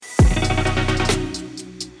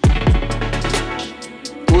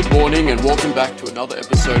morning and welcome back to another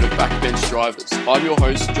episode of Backbench Drivers. I'm your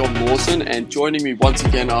host, John Lawson, and joining me once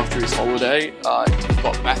again after his holiday, we've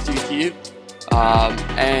got Matthew here.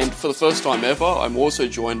 And for the first time ever, I'm also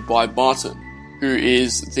joined by Martin, who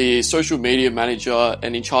is the social media manager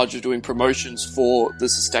and in charge of doing promotions for the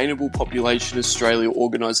Sustainable Population Australia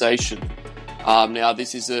organisation. Now,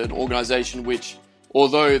 this is an organisation which,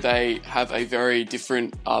 although they have a very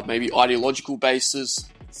different, maybe ideological basis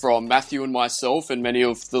from Matthew and myself and many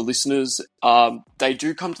of the listeners, they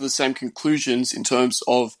do come to the same conclusions in terms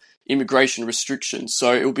of immigration restrictions.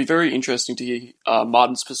 So it will be very interesting to hear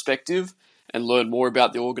Martin's perspective and learn more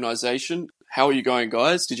about the organisation. How are you going,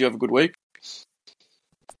 guys? Did you have a good week?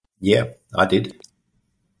 Yeah, I did.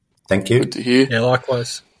 Thank you. Good to hear. Yeah,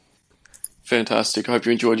 likewise. Fantastic. I hope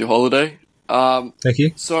you enjoyed your holiday. Thank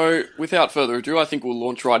you. So without further ado, I think we'll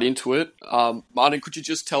launch right into it. Martin, could you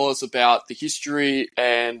just tell us about the history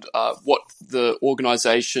and what the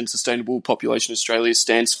organisation Sustainable Population Australia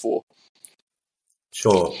stands for?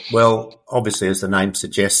 Sure. Well, obviously, as the name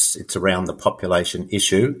suggests, it's around the population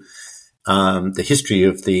issue. The history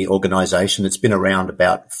of the organisation, it's been around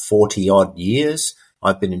about 40-odd years.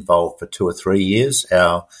 I've been involved for 2 or 3 years.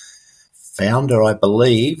 Our founder, I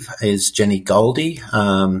believe, is Jenny Goldie.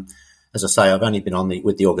 As I say, I've only been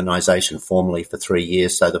with the organisation formally for 3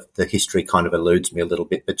 years, so the history kind of eludes me a little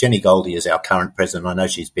bit. But Jenny Goldie is our current president. I know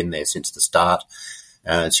she's been there since the start.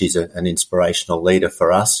 She's an inspirational leader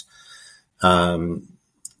for us.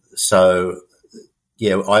 So,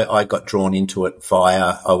 yeah, I got drawn into it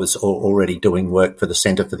I was already doing work for the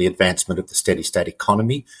Centre for the Advancement of the Steady State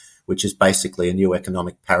Economy, which is basically a new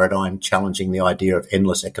economic paradigm challenging the idea of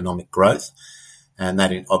endless economic growth. And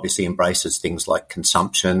that obviously embraces things like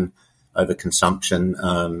consumption,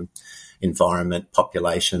 overconsumption, environment,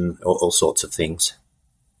 population, all sorts of things.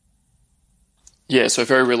 Yeah, so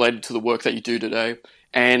very related to the work that you do today.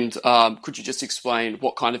 And could you just explain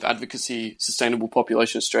what kind of advocacy Sustainable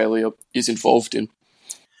Population Australia is involved in?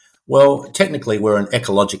 Well, technically, we're an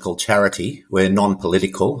ecological charity. We're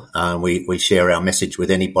non-political. We share our message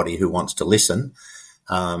with anybody who wants to listen,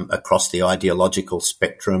 across the ideological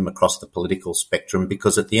spectrum, across the political spectrum,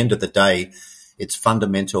 because at the end of the day, it's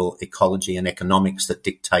fundamental ecology and economics that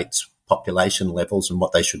dictates population levels and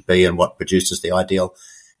what they should be and what produces the ideal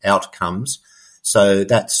outcomes. So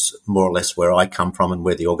that's more or less where I come from and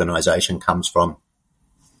where the organisation comes from.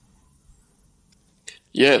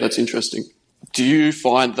 Yeah, that's interesting. Do you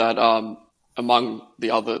find that among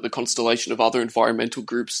the constellation of other environmental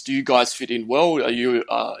groups, do you guys fit in well? Are you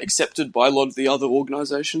accepted by a lot of the other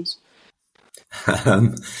organisations?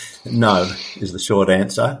 No, is the short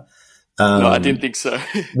answer. No, I didn't think so.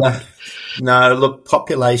 No, look,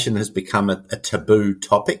 population has become a taboo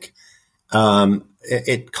topic.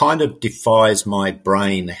 It kind of defies my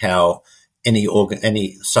brain how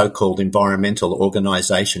any so-called environmental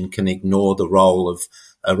organisation can ignore the role of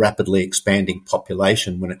a rapidly expanding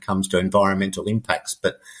population when it comes to environmental impacts.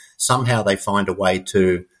 But somehow they find a way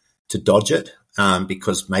to dodge it,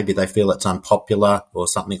 because maybe they feel it's unpopular or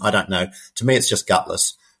something. I don't know. To me, it's just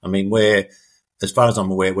gutless. I mean, as far as I'm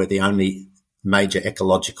aware, we're the only major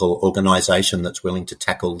ecological organisation that's willing to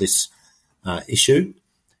tackle this issue.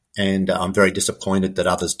 And I'm very disappointed that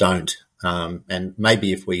others don't. And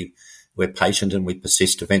maybe if we're patient and we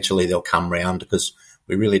persist, eventually they'll come round, because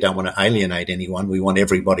we really don't want to alienate anyone. We want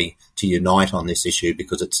everybody to unite on this issue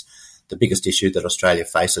because it's the biggest issue that Australia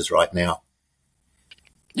faces right now.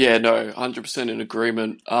 Yeah, no, 100% in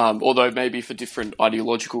agreement, although maybe for different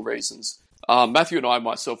ideological reasons. Matthew and I,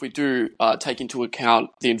 myself, we do take into account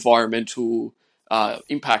the environmental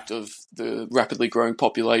impact of the rapidly growing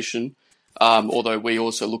population, although we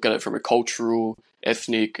also look at it from a cultural,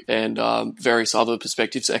 ethnic, and various other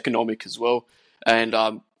perspectives, economic as well. And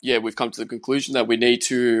yeah, we've come to the conclusion that we need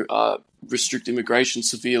to restrict immigration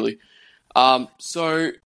severely.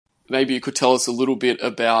 So maybe you could tell us a little bit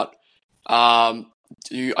about, are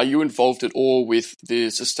you involved at all with the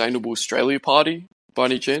Sustainable Australia Party by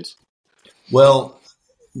any chance? Well,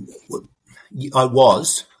 I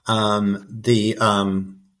was.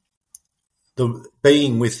 The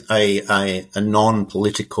being with a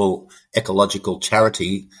non-political ecological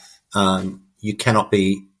charity, you cannot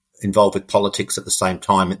be involved with politics at the same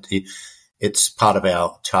time. It's part of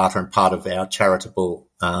our charter and part of our charitable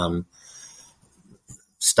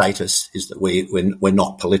status is that we're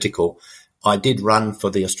not political. I did run for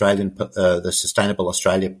the Sustainable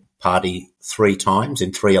Australia Party 3 times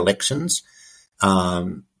in 3 elections,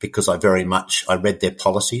 because I read their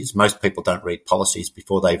policies. Most people don't read policies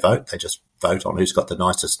before they vote. They just vote on who's got the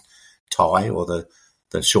nicest tie or the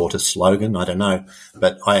shortest slogan. I don't know.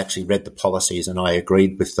 But I actually read the policies and I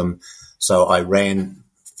agreed with them. So I ran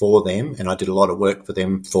for them, and I did a lot of work for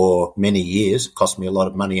them for many years. It cost me a lot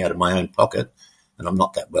of money out of my own pocket, and I'm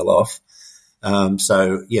not that well off.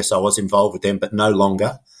 So, yes, I was involved with them, but no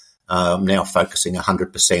longer. I'm now focusing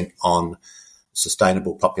 100% on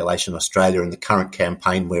Sustainable Population Australia and the current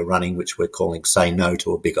campaign we're running, which we're calling Say No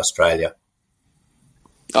to a Big Australia.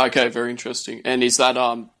 Okay, very interesting. And is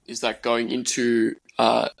that going into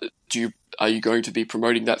are you going to be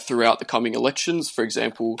promoting that throughout the coming elections? For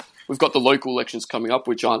example, we've got the local elections coming up,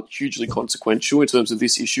 which aren't hugely consequential in terms of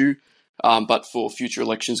this issue, but for future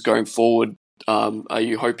elections going forward, are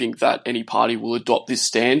you hoping that any party will adopt this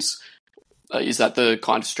stance? Is that the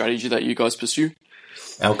kind of strategy that you guys pursue?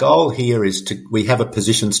 Our goal here is we have a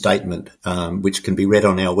position statement, which can be read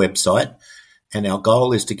on our website. And our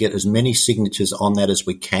goal is to get as many signatures on that as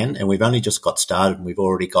we can. And we've only just got started, and we've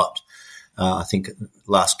already got, I think,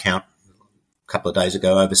 last count a couple of days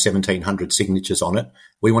ago, over 1,700 signatures on it.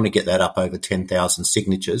 We want to get that up over 10,000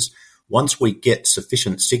 signatures. Once we get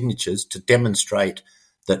sufficient signatures to demonstrate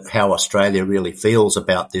that how Australia really feels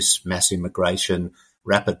about this mass immigration,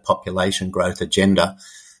 rapid population growth agenda,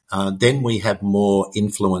 then we have more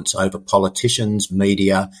influence over politicians,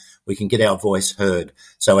 media. We can get our voice heard.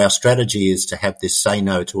 So our strategy is to have this Say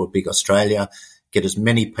No to a Big Australia, get as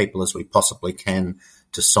many people as we possibly can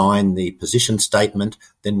to sign the position statement.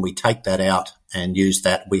 Then we take that out and use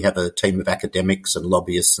that. We have a team of academics and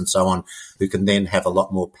lobbyists and so on who can then have a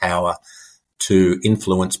lot more power to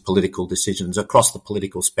influence political decisions across the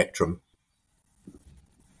political spectrum.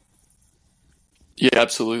 Yeah,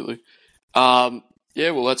 absolutely.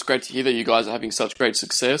 Yeah, well, that's great to hear that you guys are having such great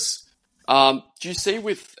success. Do you see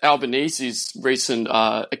with Albanese's recent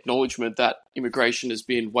acknowledgement that immigration has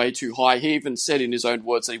been way too high? He even said in his own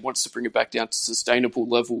words that he wants to bring it back down to sustainable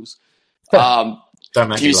levels. Don't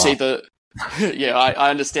make do you me see laugh. the... Yeah, I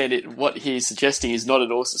understand it. What he's suggesting is not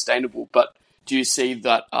at all sustainable, but do you see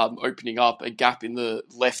that opening up a gap in the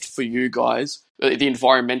left for you guys? The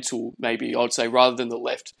environmental, maybe, I would say, rather than the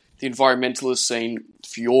left. The environmentalist scene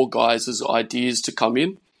for your guys as ideas to come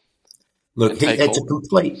in? Look,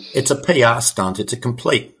 it's a PR stunt. It's a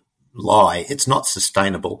complete lie. It's not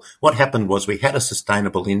sustainable. What happened was we had a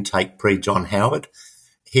sustainable intake pre-John Howard.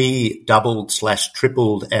 He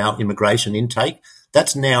doubled/tripled our immigration intake.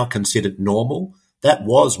 That's now considered normal. That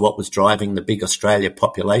was what was driving the Big Australia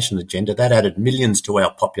population agenda. That added millions to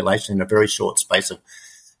our population in a very short space of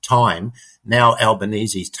time. Now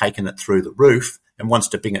Albanese's taken it through the roof and wants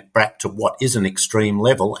to bring it back to what is an extreme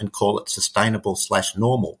level and call it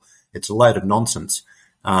sustainable/normal. It's a load of nonsense.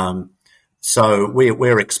 So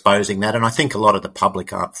we're exposing that, and I think a lot of the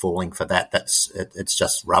public aren't falling for that. It's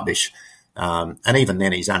just rubbish. And even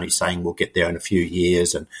then, he's only saying we'll get there in a few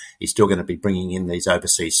years, and he's still going to be bringing in these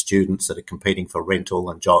overseas students that are competing for rental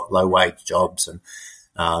and low-wage jobs.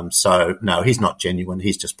 And so, no, he's not genuine.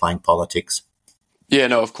 He's just playing politics. Yeah,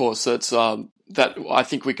 no, of course. That's that. I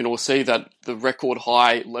think we can all see that the record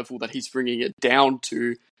high level that he's bringing it down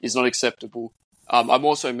to is not acceptable. I'm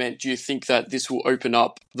also meant, do you think that this will open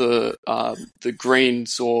up the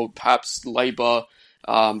Greens or perhaps Labor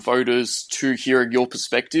voters to hearing your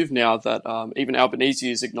perspective now that even Albanese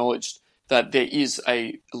has acknowledged that there is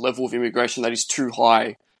a level of immigration that is too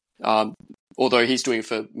high, although he's doing it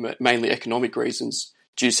for mainly economic reasons?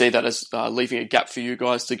 Do you see that as leaving a gap for you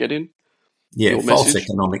guys to get in? Yeah, false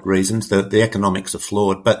economic reasons. The economics are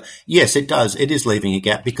flawed. But yes, it does. It is leaving a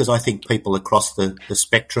gap because I think people across the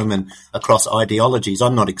spectrum and across ideologies,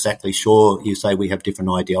 I'm not exactly sure. You say we have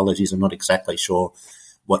different ideologies. I'm not exactly sure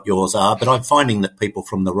what yours are, but I'm finding that people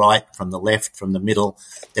from the right, from the left, from the middle,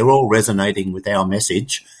 they're all resonating with our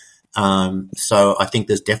message. So I think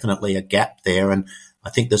there's definitely a gap there. And I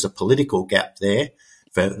think there's a political gap there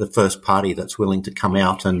for the first party that's willing to come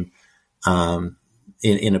out and,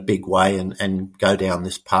 in a big way and go down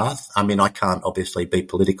this path. I mean, I can't obviously be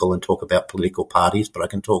political and talk about political parties, but I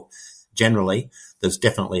can talk generally. There's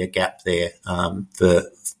definitely a gap there for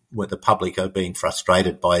where the public are being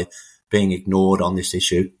frustrated by being ignored on this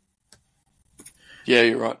issue. Yeah,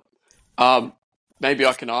 you're right. Maybe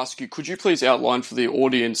I can ask you, could you please outline for the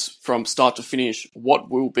audience from start to finish what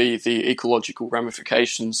will be the ecological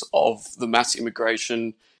ramifications of the mass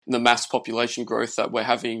immigration and the mass population growth that we're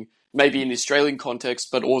having, maybe in the Australian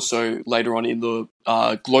context, but also later on in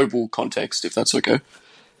the global context, if that's okay?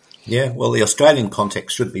 Yeah, well, the Australian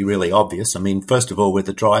context should be really obvious. I mean, first of all, we're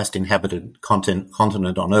the driest inhabited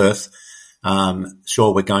continent on Earth.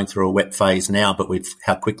 Sure, we're going through a wet phase now, but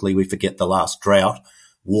how quickly we forget the last drought.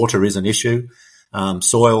 Water is an issue.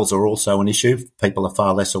 Soils are also an issue. People are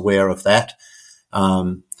far less aware of that.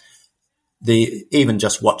 even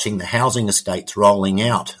just watching the housing estates rolling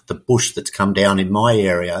out, the bush that's come down in my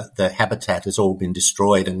area, the habitat has all been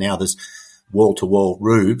destroyed, and now there's wall-to-wall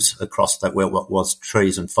roofs across that where what was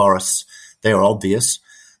trees and forests. They're obvious.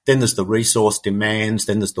 Then there's the resource demands.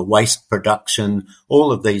 Then there's the waste production.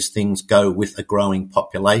 All of these things go with a growing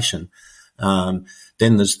population.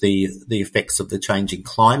 Then there's the effects of the changing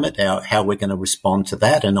climate, how we're going to respond to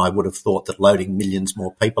that. And I would have thought that loading millions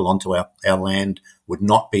more people onto our land would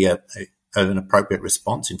not be an appropriate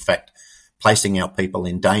response. In fact, placing our people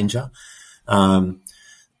in danger.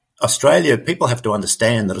 Australia, people have to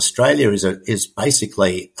understand that Australia is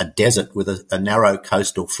basically a desert with a narrow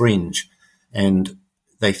coastal fringe, and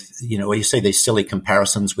where you see these silly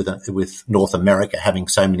comparisons with North America having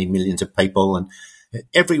so many millions of people, and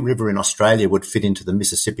every river in Australia would fit into the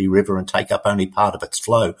Mississippi River and take up only part of its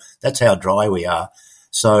flow. That's how dry we are.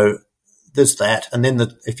 So there's that. And then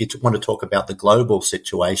if you want to talk about the global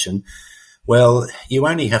situation, well, you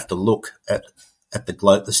only have to look at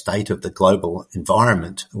the state of the global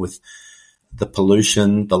environment with the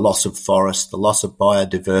pollution, the loss of forests, the loss of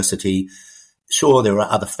biodiversity. Sure, there are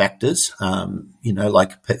other factors,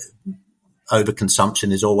 like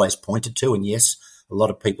overconsumption is always pointed to. And yes, a lot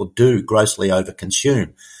of people do grossly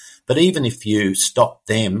overconsume. But even if you stop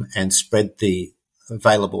them and spread the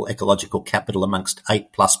available ecological capital amongst 8+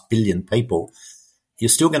 billion people, you're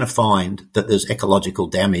still going to find that there's ecological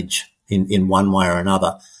damage in one way or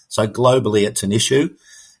another. So globally, it's an issue,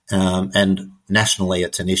 and nationally,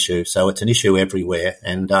 it's an issue. So it's an issue everywhere.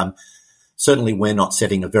 And certainly, we're not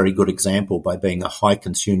setting a very good example by being a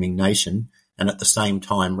high-consuming nation and at the same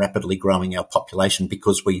time rapidly growing our population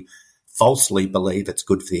because we falsely believe it's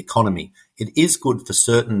good for the economy. It is good for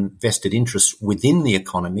certain vested interests within the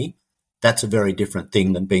economy. That's a very different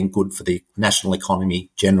thing than being good for the national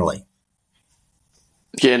economy generally.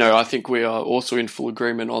 Yeah, no, I think we are also in full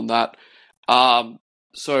agreement on that.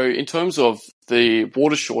 So in terms of the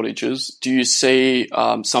water shortages, do you see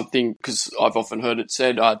something, because I've often heard it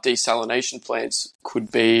said desalination plants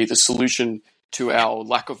could be the solution to our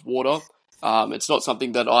lack of water? It's not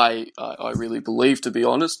something that I really believe, to be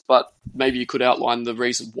honest, but maybe you could outline the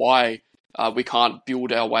reason why we can't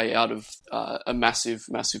build our way out of a massive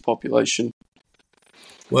population.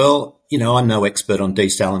 Well, I'm no expert on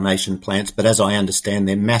desalination plants, but as I understand,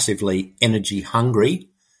 they're massively energy hungry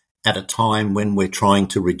at a time when we're trying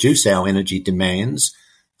to reduce our energy demands,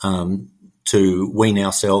 to wean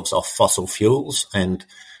ourselves off fossil fuels and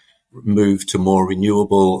move to more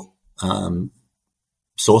renewable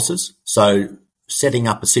sources. So setting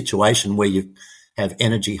up a situation where you have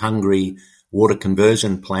energy hungry water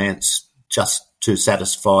conversion plants just to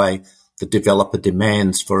satisfy the developer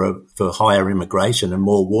demands for higher immigration and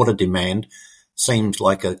more water demand seems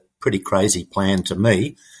like a pretty crazy plan to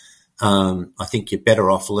me. I think you're better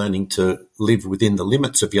off learning to live within the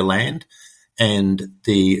limits of your land, and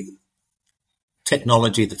the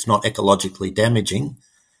technology that's not ecologically damaging.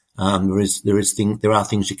 There are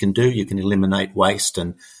things you can do. You can eliminate waste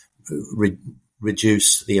and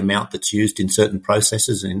reduce the amount that's used in certain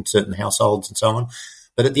processes and in certain households and so on.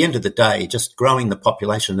 But at the end of the day, just growing the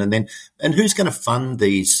population and who's going to fund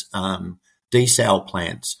these desal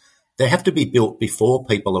plants? They have to be built before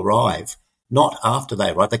people arrive, not after they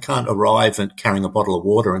arrive. They can't arrive and carrying a bottle of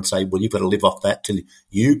water and say, well, you've got to live off that till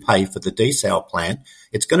you pay for the desal plant.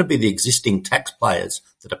 It's going to be the existing taxpayers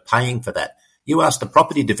that are paying for that. You ask the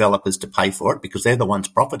property developers to pay for it because they're the ones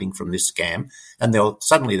profiting from this scam, and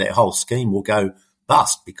suddenly their whole scheme will go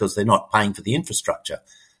bust because they're not paying for the infrastructure.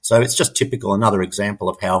 So it's just typical, another example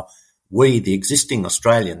of how we, the existing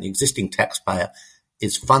Australian, the existing taxpayer,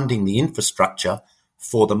 is funding the infrastructure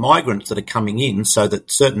for the migrants that are coming in so that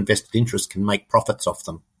certain vested interests can make profits off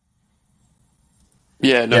them.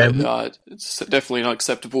 Yeah, no, it's definitely not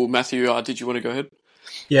acceptable. Matthew, did you want to go ahead?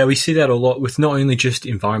 Yeah, we see that a lot with not only just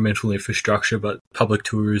environmental infrastructure, but public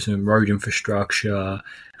tourism, road infrastructure,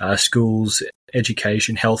 schools,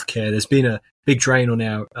 education, healthcare. There's been a big drain on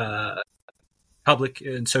our public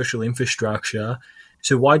and social infrastructure.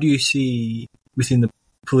 So why do you see within the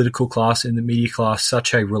political class and the media class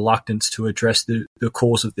such a reluctance to address the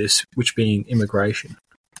cause of this, which being immigration?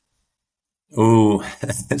 Oh,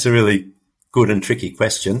 that's a really good and tricky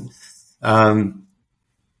question.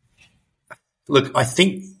 Look, I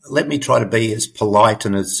think, let me try to be as polite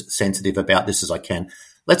and as sensitive about this as I can.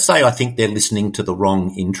 Let's say I think they're listening to the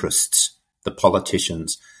wrong interests, the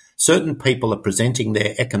politicians. Certain people are presenting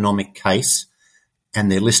their economic case and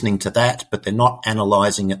they're listening to that, but they're not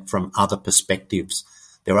analysing it from other perspectives.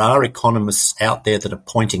 There are economists out there that are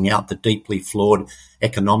pointing out the deeply flawed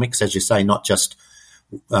economics, as you say, not just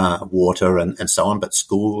water and so on, but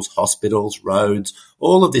schools, hospitals, roads,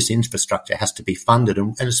 all of this infrastructure has to be funded.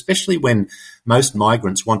 And especially when most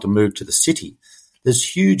migrants want to move to the city,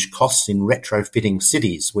 there's huge costs in retrofitting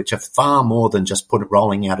cities, which are far more than just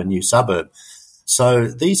rolling out a new suburb. So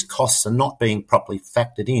these costs are not being properly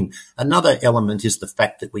factored in. Another element is the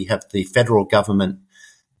fact that we have the federal government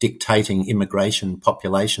dictating immigration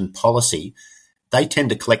population policy. They tend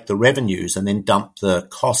to collect the revenues and then dump the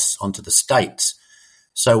costs onto the states.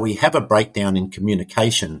 So we have a breakdown in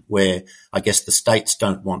communication where I guess the states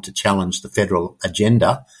don't want to challenge the federal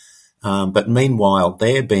agenda. But meanwhile,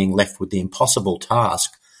 they're being left with the impossible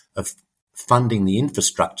task of funding the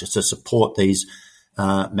infrastructure to support these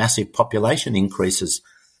massive population increases.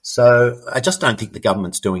 So I just don't think the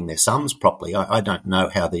government's doing their sums properly. I don't know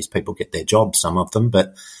how these people get their jobs, some of them,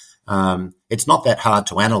 but it's not that hard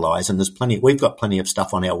to analyse. And we've got plenty of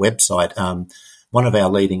stuff on our website. One of our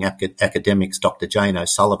leading academics, Dr. Jane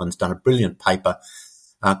O'Sullivan's done a brilliant paper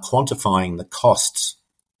quantifying the costs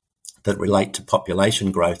that relate to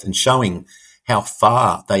population growth and showing how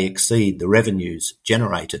far they exceed the revenues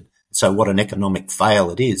generated. So what an economic fail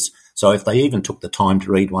it is. So if they even took the time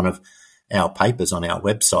to read one of our papers on our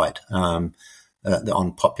website, on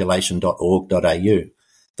population.org.au,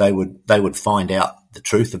 they would find out the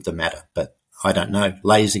truth of the matter. But I don't know,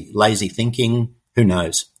 lazy thinking, who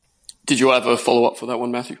knows? Did you have a follow-up for that one,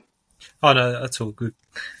 Matthew? Oh, no, that's all good.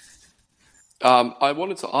 I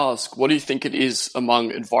wanted to ask, what do you think it is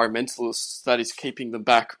among environmentalists that is keeping them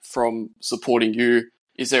back from supporting you?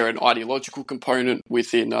 Is there an ideological component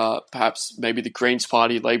within perhaps maybe the Greens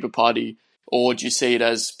Party, Labor Party, or do you see it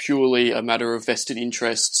as purely a matter of vested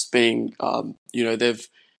interests being, they've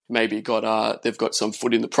maybe got some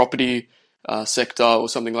foot in the property sector or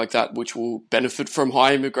something like that, which will benefit from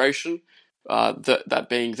high immigration, that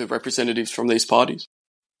being the representatives from these parties?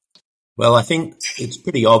 Well, I think it's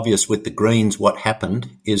pretty obvious with the Greens what happened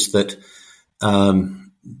is that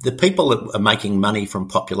the people that are making money from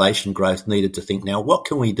population growth needed to think, now, what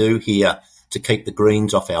can we do here to keep the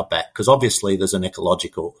Greens off our back? Because obviously there's an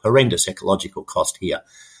horrendous ecological cost here.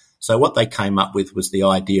 So what they came up with was the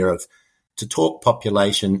idea of to talk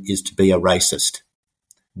population is to be a racist.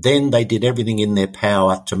 Then they did everything in their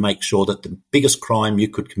power to make sure that the biggest crime you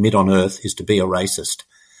could commit on earth is to be a racist.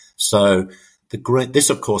 So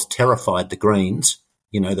this, of course, terrified the Greens,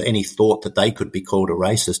 that any thought that they could be called a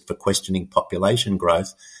racist for questioning population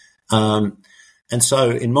growth. And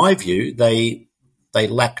so, in my view, they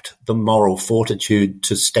lacked the moral fortitude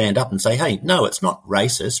to stand up and say, hey, no, it's not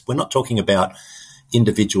racist. We're not talking about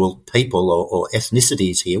individual people or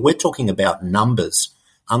ethnicities here. We're talking about numbers,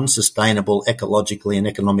 unsustainable, ecologically and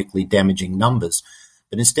economically damaging numbers.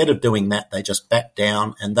 But instead of doing that, they just backed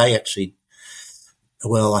down and they actually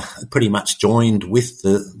pretty much joined with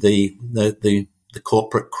the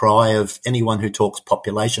corporate cry of anyone who talks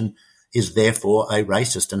population is therefore a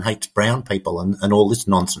racist and hates brown people and all this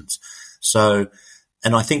nonsense. So,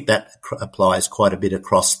 and I think that applies quite a bit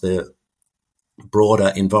across the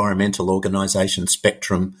broader environmental organisation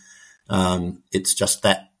spectrum. It's just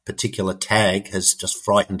that particular tag has just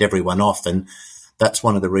frightened everyone off. And that's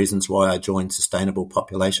one of the reasons why I joined Sustainable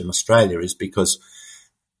Population Australia, is because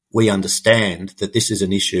we understand that this is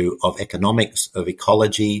an issue of economics, of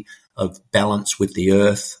ecology, of balance with the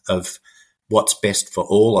earth, of what's best for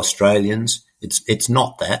all Australians. It's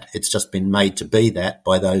not that. It's just been made to be that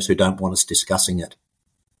by those who don't want us discussing it.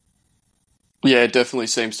 Yeah, it definitely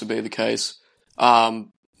seems to be the case.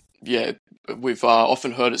 We've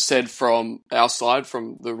often heard it said from our side,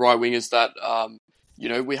 from the right-wingers, that,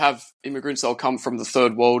 we have immigrants that will come from the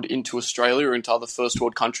third world into Australia or into other first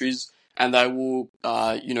world countries, and they will,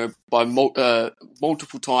 by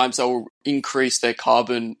multiple times, they will increase their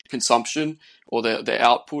carbon consumption or their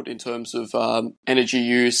output in terms of energy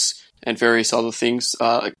use and various other things.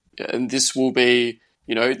 And this will be,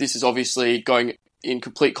 this is obviously going in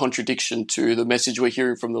complete contradiction to the message we're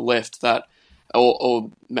hearing from the left, that,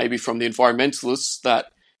 or maybe from the environmentalists,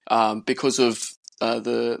 that because of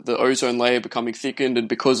the ozone layer becoming thickened and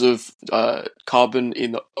because of carbon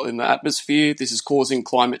in the atmosphere, this is causing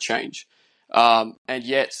climate change. And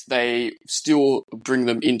yet they still bring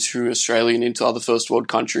them into Australia and into other first world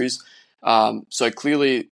countries. So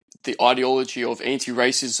clearly the ideology of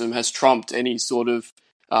anti-racism has trumped any sort of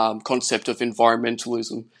concept of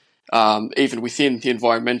environmentalism, even within the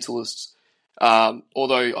environmentalists.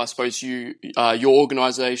 Although I suppose your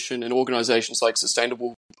organisation and organisations like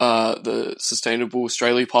the Sustainable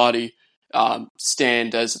Australia Party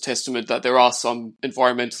stand as a testament that there are some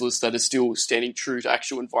environmentalists that are still standing true to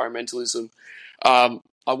actual environmentalism.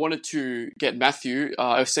 I wanted to get Matthew.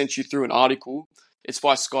 I sent you through an article It's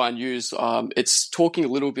by Sky News. It's talking a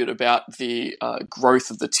little bit about the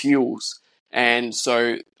growth of the teals. And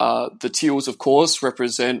so the teals, of course,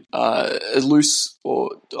 represent a loose,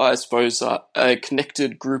 or I suppose a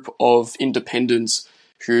connected group of independents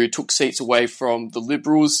who took seats away from the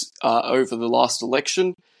Liberals over the last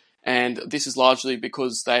election. And this is largely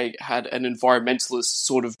because they had an environmentalist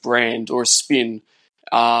sort of brand or a spin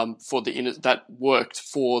that worked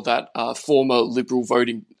for that former Liberal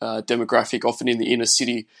voting demographic, often in the inner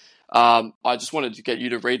city. I just wanted to get you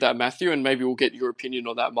to read that, Matthew, and maybe we'll get your opinion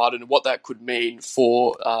on that, Martin, and what that could mean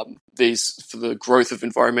for the growth of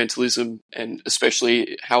environmentalism, and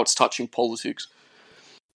especially how it's touching politics.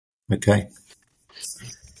 Okay.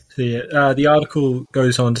 So the article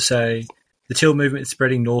goes on to say the teal movement is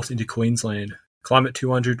spreading north into Queensland. Climate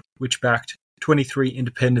 200, which backed 23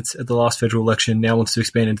 independents at the last federal election, now wants to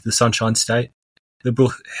expand into the Sunshine State.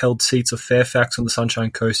 Liberal held seats of Fairfax on the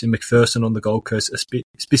Sunshine Coast and McPherson on the Gold Coast are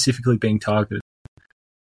specifically being targeted.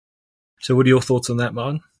 So what are your thoughts on that,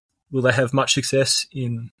 Martin? Will they have much success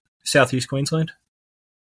in southeast Queensland?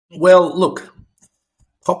 Well, look,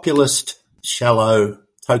 populist, shallow,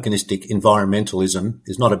 tokenistic environmentalism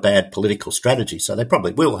is not a bad political strategy, so they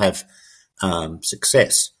probably will have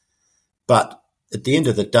success. But at the end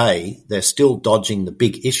of the day, they're still dodging the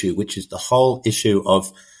big issue, which is the whole issue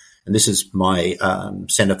of, and this is my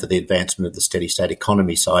Centre for the Advancement of the Steady State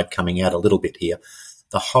Economy side coming out a little bit here,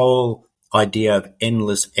 the whole idea of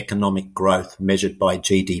endless economic growth measured by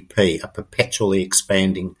GDP, a perpetually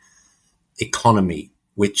expanding economy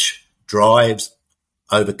which drives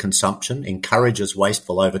overconsumption, encourages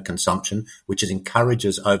wasteful overconsumption, which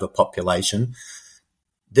encourages overpopulation.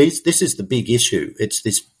 This is the big issue. It's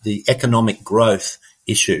the economic growth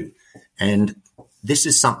issue. And this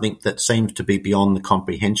is something that seems to be beyond the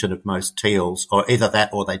comprehension of most teals, or either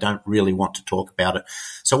that or they don't really want to talk about it.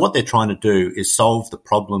 So what they're trying to do is solve the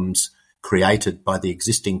problems created by the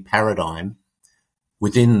existing paradigm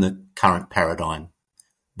within the current paradigm,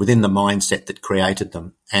 within the mindset that created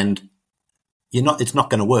them. And it's not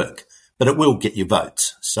going to work, but it will get you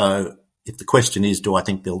votes. So if the question is, do I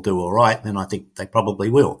think they'll do all right, then I think they probably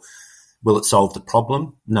will. Will it solve the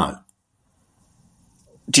problem? No.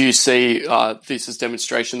 Do you see this as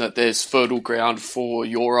demonstration that there's fertile ground for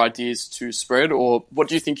your ideas to spread, or what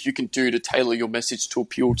do you think you can do to tailor your message to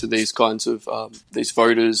appeal to these kinds of these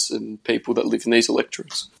voters and people that live in these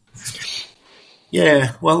electorates?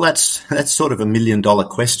 Yeah, well, that's sort of $1 million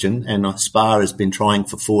question, and SPA has been trying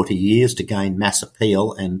for 40 years to gain mass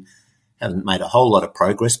appeal and haven't made a whole lot of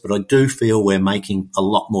progress, but I do feel we're making a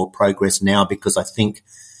lot more progress now, because I think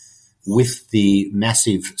with the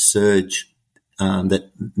massive surge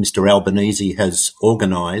that Mr. Albanese has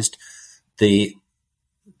organised, the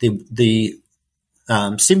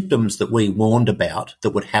symptoms that we warned about that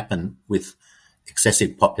would happen with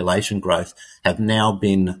excessive population growth have now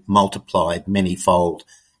been multiplied many-fold,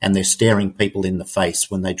 and they're staring people in the face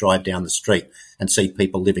when they drive down the street and see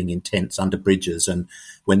people living in tents under bridges, and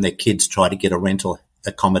when their kids try to get a rental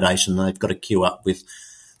accommodation, they've got to queue up with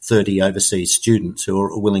 30 overseas students who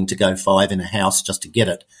are willing to go 5 in a house just to get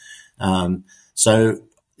it. So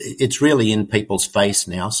it's really in people's face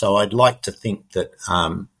now. So I'd like to think that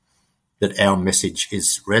that our message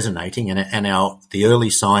is resonating, and the early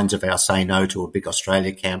signs of our Say No to a Big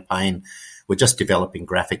Australia campaign, we're just developing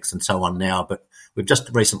graphics and so on now, but we've just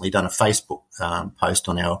recently done a Facebook post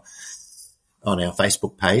on our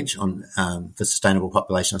Facebook page for Sustainable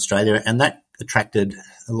Population Australia, and that attracted,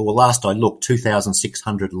 well, last I looked,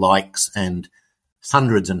 2,600 likes and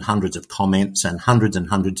hundreds of comments and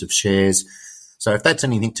hundreds of shares. So if that's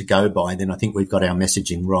anything to go by, then I think we've got our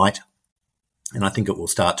messaging right. And I think it will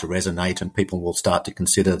start to resonate, and people will start to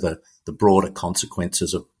consider the broader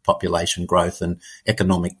consequences of population growth and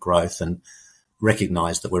economic growth, and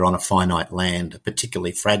recognise that we're on a finite land, a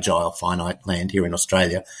particularly fragile finite land here in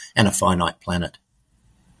Australia, and a finite planet.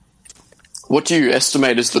 What do you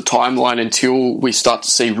estimate is the timeline until we start to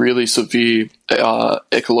see really severe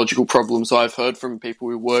ecological problems? I've heard from people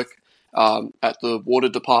who work at the water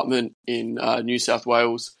department in New South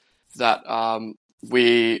Wales that I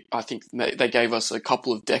think they gave us a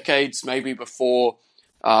couple of decades maybe before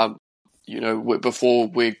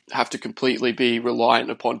we have to completely be reliant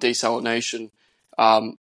upon desalination.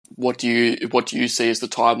 What do you see as the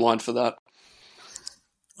timeline for that?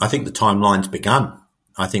 I think the timeline's begun.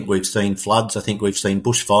 I think we've seen floods. I think we've seen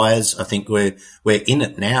bushfires. I think we're in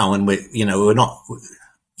it now, and we're not.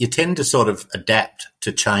 You tend to sort of adapt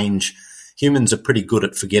to change. Humans are pretty good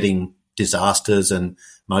at forgetting disasters and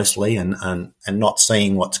not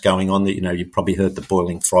seeing what's going on. You've probably heard the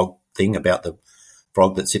boiling frog thing about the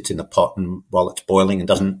frog that sits in the pot and while it's boiling and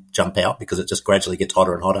doesn't jump out because it just gradually gets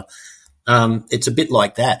hotter and hotter. It's a bit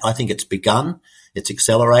like that. I think it's begun. It's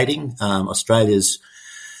accelerating. Australia's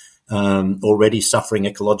already suffering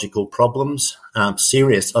ecological problems.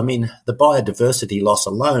 Serious. I mean, the biodiversity loss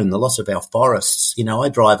alone, the loss of our forests. I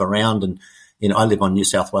drive around and, I live on New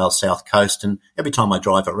South Wales South Coast, and every time I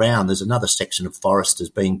drive around, there's another section of forest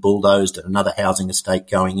is being bulldozed and another housing estate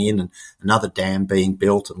going in and another dam being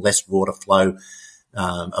built and less water flow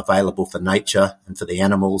available for nature and for the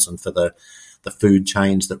animals and for the food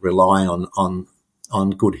chains that rely on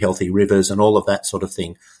good, healthy rivers and all of that sort of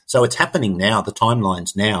thing. So it's happening now. The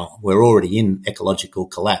timeline's now. We're already in ecological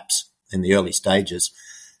collapse in the early stages.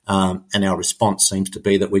 And our response seems to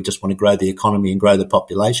be that we just want to grow the economy and grow the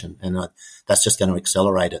population. And that's just going to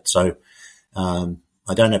accelerate it. So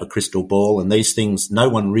I don't have a crystal ball. And these things, no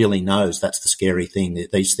one really knows. That's the scary thing.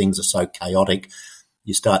 These things are so chaotic.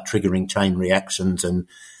 You start triggering chain reactions and,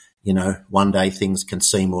 one day things can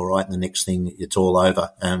seem all right and the next thing it's all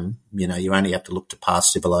over. You only have to look to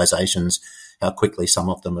past civilizations, how quickly some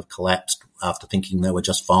of them have collapsed after thinking they were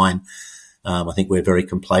just fine. I think we're very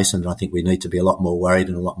complacent, and I think we need to be a lot more worried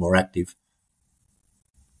and a lot more active.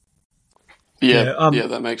 Yeah,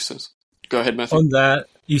 that makes sense. Go ahead, Matthew. On that,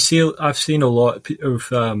 I've seen a lot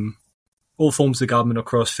of all forms of government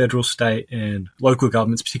across federal, state, and local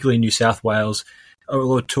governments, particularly in New South Wales, a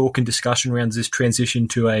lot of talk and discussion around this transition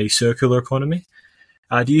to a circular economy.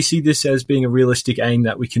 Do you see this as being a realistic aim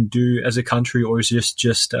that we can do as a country, or is this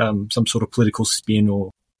just some sort of political spin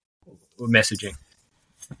or messaging?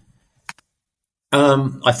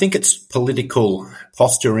 I think it's political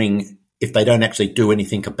posturing if they don't actually do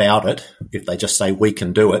anything about it, if they just say we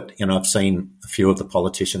can do it. I've seen a few of the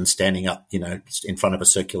politicians standing up, in front of a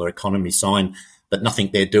circular economy sign, but nothing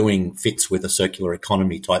they're doing fits with a circular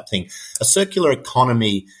economy type thing. A circular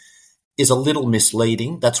economy is a little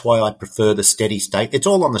misleading. That's why I prefer the steady state. It's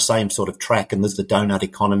all on the same sort of track, and there's the donut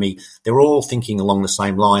economy. They're all thinking along the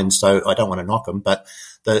same lines, so I don't want to knock them, but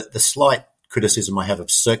the slight criticism I have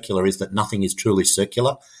of circular is that nothing is truly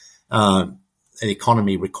circular. An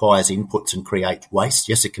economy requires inputs and creates waste.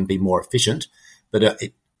 Yes, it can be more efficient, but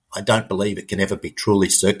I don't believe it can ever be truly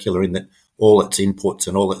circular in that all its inputs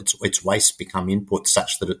and all its waste become inputs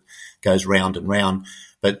such that it goes round and round.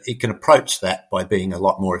 But it can approach that by being a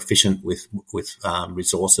lot more efficient with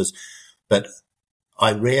resources. But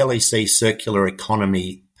I rarely see circular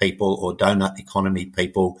economy people or donut economy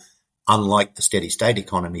people, unlike the steady state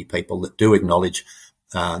economy people that do acknowledge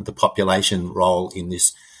the population role in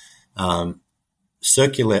this.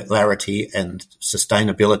 Circularity and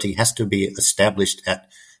sustainability has to be established at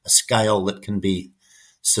a scale that can be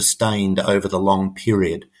sustained over the long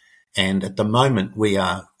period. And at the moment,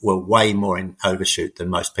 we're way more in overshoot than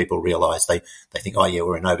most people realise. They think, oh yeah,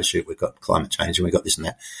 we're in overshoot. We've got climate change and we've got this and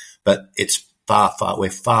that. But it's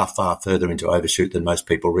we're far further into overshoot than most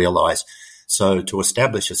people realise. So to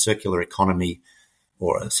establish a circular economy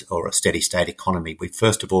or a steady state economy, we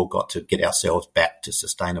first of all got to get ourselves back to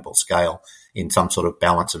sustainable scale in some sort of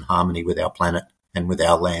balance and harmony with our planet and with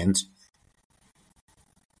our lands.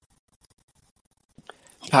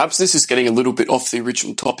 Perhaps this is getting a little bit off the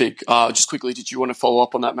original topic. Just quickly, did you want to follow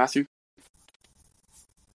up on that, Matthew?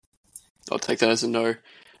 I'll take that as a no.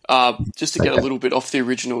 Just to get a little bit off the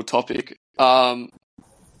original topic, have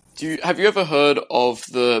you ever heard of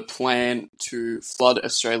the plan to flood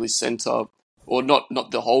Australia's centre, or not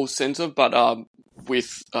the whole centre, but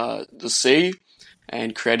with the sea,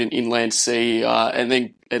 and create an inland sea, and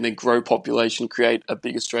then grow population, create a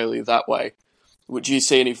big Australia that way? Would you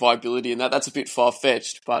see any viability in that? That's a bit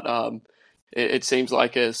far-fetched, but it seems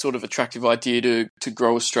like a sort of attractive idea to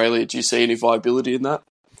grow Australia. Do you see any viability in that?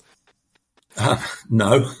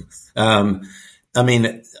 No. I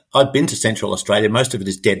mean, I've been to Central Australia. Most of it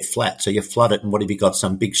is dead flat. So you flood it, and what have you got?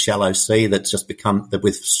 Some big shallow sea that's just become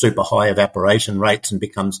with super high evaporation rates and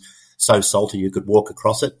becomes so salty you could walk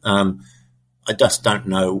across it. I just don't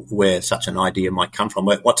know where such an idea might come from.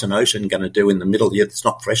 What's an ocean going to do in the middle? It's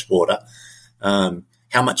not fresh water.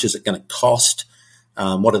 How much is it going to cost?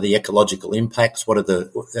 What are the ecological impacts?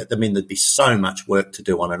 There'd be so much work to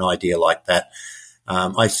do on an idea like that.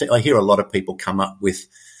 I hear a lot of people come up with,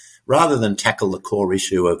 rather than tackle the core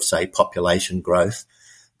issue of, say, population growth,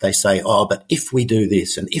 they say, oh, but if we do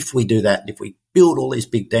this and if we do that, and if we build all these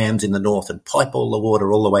big dams in the north and pipe all the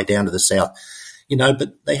water all the way down to the south,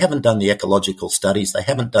 but they haven't done the ecological studies. They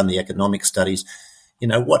haven't done the economic studies.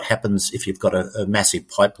 What happens if you've got a massive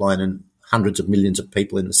pipeline and hundreds of millions of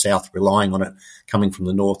people in the south relying on it coming from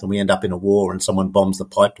the north, and we end up in a war and someone bombs the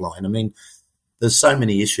pipeline? I mean, there's so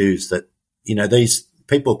many issues that, these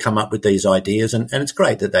people come up with these ideas, and it's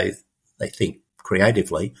great that they think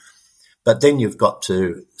creatively. But then you've got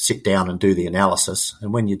to sit down and do the analysis.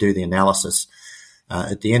 And when you do the analysis,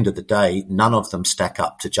 at the end of the day, none of them stack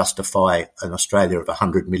up to justify an Australia of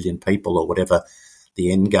 100 million people or whatever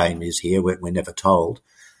the end game is here. We're never told.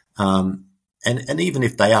 And even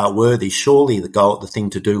if they are worthy, surely the sensible thing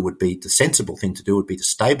to do would be to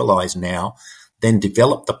stabilise now, then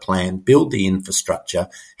develop the plan, build the infrastructure,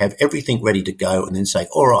 have everything ready to go, and then say,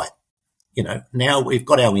 all right, now we've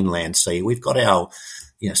got our inland sea, we've got our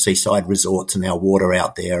seaside resorts and our water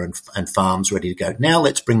out there and farms ready to go. Now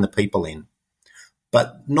let's bring the people in.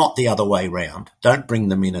 But not the other way round. Don't bring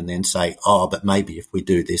them in and then say, oh, but maybe if we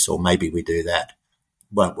do this or maybe we do that.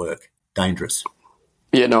 Won't work. Dangerous.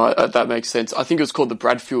 Yeah, no, that makes sense. I think it was called the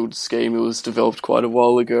Bradfield scheme. It was developed quite a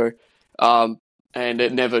while ago, and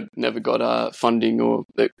it never got funding or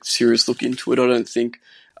a serious look into it, I don't think.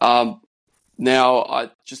 Now,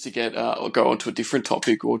 just to get I'll go on to a different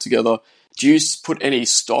topic altogether. Do you put any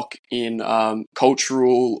stock in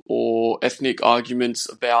cultural or ethnic arguments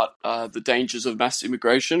about the dangers of mass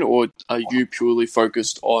immigration, or are you purely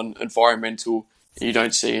focused on environmental and you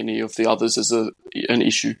don't see any of the others as an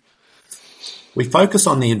issue? We focus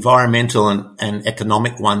on the environmental and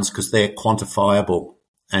economic ones because they're quantifiable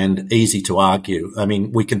and easy to argue. I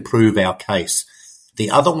mean, we can prove our case.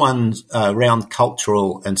 The other ones around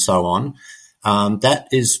cultural and so on,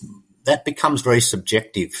 that becomes very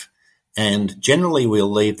subjective. And generally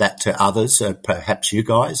we'll leave that to others, perhaps you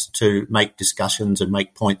guys, to make discussions and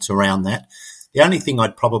make points around that. The only thing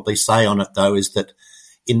I'd probably say on it, though, is that,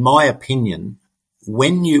 in my opinion,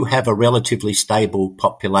 when you have a relatively stable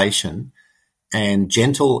population and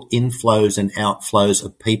gentle inflows and outflows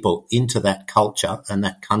of people into that culture and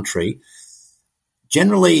that country,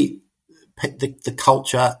 generally the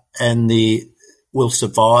culture will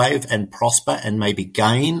survive and prosper and maybe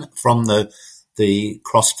gain from the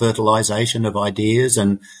cross-fertilization of ideas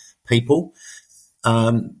and people.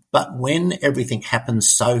 But when everything happens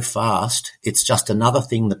so fast, it's just another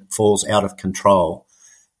thing that falls out of control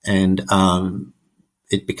and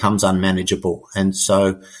it becomes unmanageable. And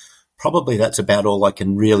so probably that's about all I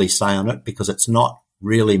can really say on it, because it's not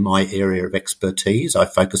really my area of expertise. I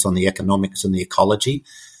focus on the economics and the ecology.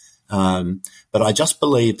 But I just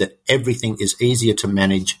believe that everything is easier to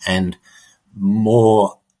manage and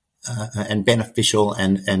more and beneficial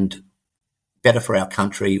and better for our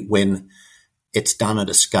country when it's done at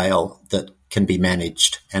a scale that can be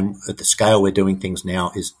managed. And at the scale we're doing things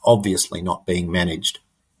now is obviously not being managed.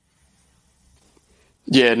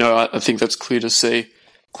 Yeah, no, I think that's clear to see.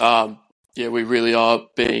 We really are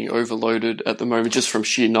being overloaded at the moment, just from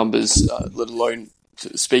sheer numbers, let alone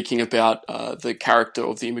speaking about the character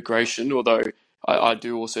of the immigration, although I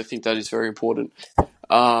do also think that is very important.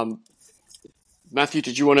 Matthew,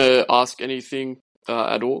 did you want to ask anything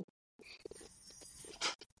at all?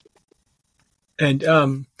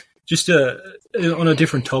 And just on a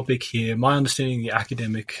different topic here, my understanding of the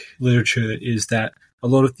academic literature is that a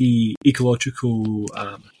lot of the ecological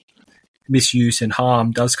misuse and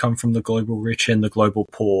harm does come from the global rich and the global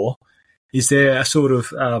poor. Is there a sort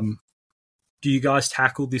of do you guys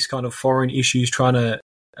tackle this kind of foreign issues, trying to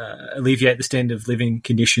alleviate the standard of living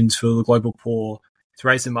conditions for the global poor, to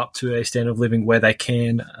raise them up to a standard of living where they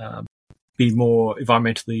can be more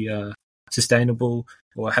environmentally sustainable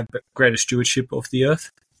or have greater stewardship of the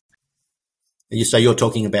earth? So you're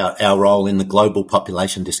talking about our role in the global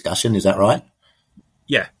population discussion, is that right?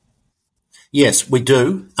 Yeah. Yes, we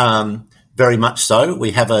do. Very much so.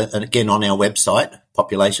 We have again, on our website,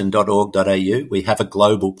 population.org.au, we have a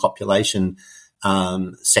global population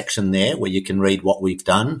section there where you can read what we've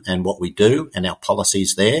done and what we do and our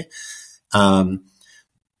policies there.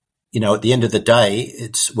 At the end of the day,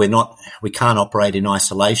 we can't operate in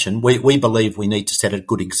isolation. We believe we need to set a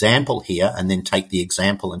good example here and then take the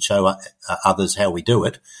example and show others how we do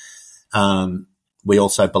it. We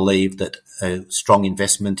also believe that a strong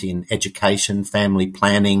investment in education, family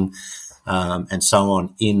planning, and so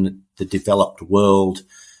on in the developed world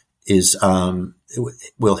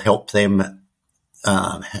will help them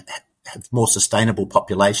have more sustainable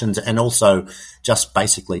populations and also just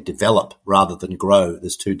basically develop rather than grow.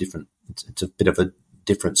 There's two different, it's a bit of a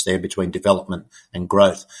difference there between development and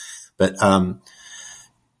growth. But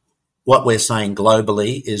what we're saying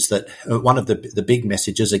globally is that one of the big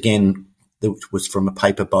messages, again, that was from a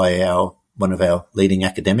paper by one of our leading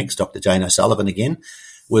academics, Dr. Jane O'Sullivan again,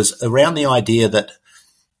 was around the idea that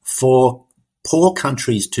for poor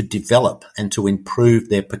countries to develop and to improve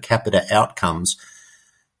their per capita outcomes,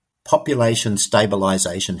 population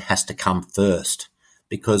stabilization has to come first,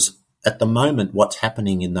 because at the moment what's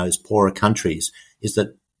happening in those poorer countries is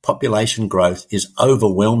that population growth is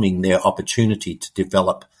overwhelming their opportunity to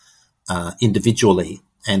develop individually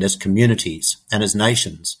and as communities and as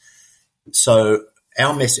nations. So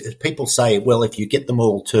our message, people say, well, if you make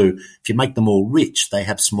them all rich, they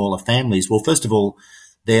have smaller families. Well, first of all,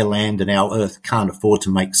 their land and our earth can't afford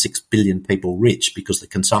to make 6 billion people rich because the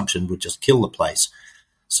consumption would just kill the place.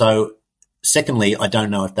 So secondly, I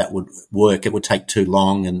don't know if that would work. It would take too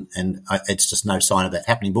long and it's just no sign of that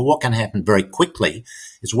happening. But what can happen very quickly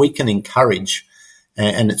is we can encourage,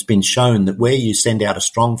 and it's been shown that where you send out a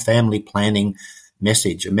strong family planning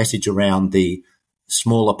message, a message around the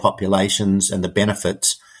smaller populations and the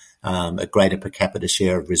benefits, a greater per capita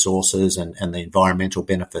share of resources and the environmental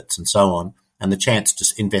benefits and so on, and the chance to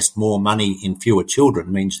invest more money in fewer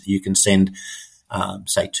children means that you can send,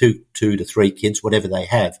 say, two to three kids, whatever they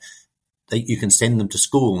have, that you can send them to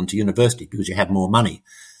school and to university because you have more money.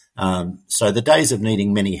 So the days of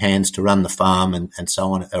needing many hands to run the farm and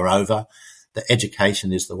so on are over. The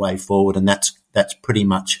education is the way forward, and that's pretty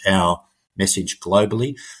much our message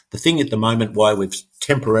globally. The thing at the moment why we've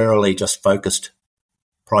temporarily just focused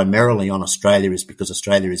primarily on Australia is because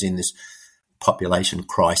Australia is in this population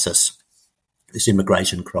crisis, this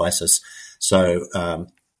immigration crisis. So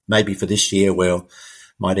maybe for this year we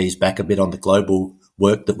might ease back a bit on the global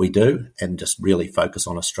work that we do and just really focus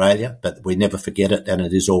on Australia, but we never forget it, and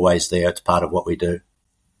it is always there. It's part of what we do.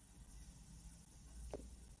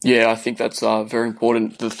 Yeah, I think that's very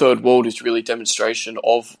important. The third world is really demonstration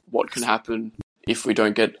of what can happen if we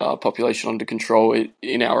don't get population under control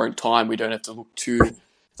in our own time. We don't have to look to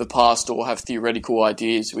the past or have theoretical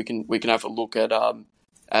ideas. We can have a look at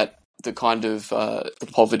the kind of the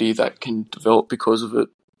poverty that can develop because of it,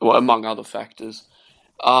 or among other factors.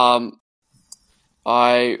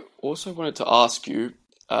 I also wanted to ask you,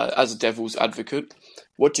 as a devil's advocate,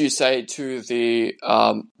 what do you say to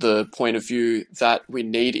the point of view that we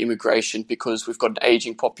need immigration because we've got an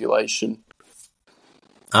aging population?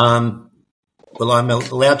 Well, I'm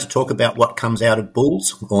allowed to talk about what comes out of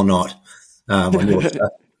bulls or not.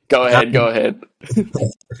 Go ahead.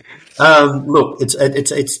 Look,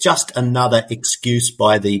 it's just another excuse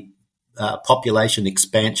by the population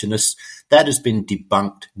expansionists. That has been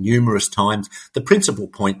debunked numerous times. The principal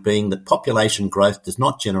point being that population growth does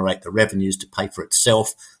not generate the revenues to pay for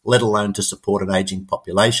itself, let alone to support an aging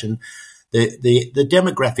population. The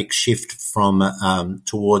demographic shift from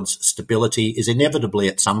towards stability is inevitably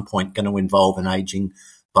at some point going to involve an aging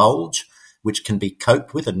bulge, which can be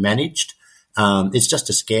coped with and managed. It's just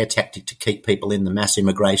a scare tactic to keep people in the mass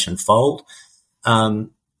immigration fold.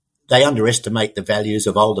 They underestimate the values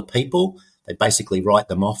of older people. They basically write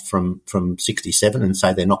them off from 67 and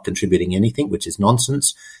say they're not contributing anything, which is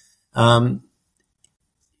nonsense.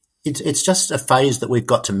 It's just a phase that we've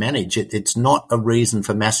got to manage. It's not a reason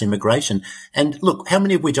for mass immigration. And look, how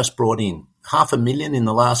many have we just brought in? 500,000 in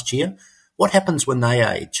the last year? What happens when they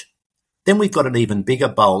age? Then we've got an even bigger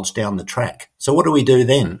bulge down the track. So what do we do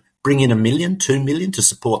then? Bring in 1 million, 2 million to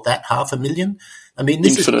support that 500,000? I mean,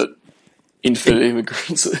 this infinite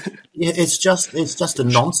immigrants. Yeah, it's just a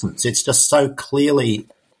nonsense. It's just so clearly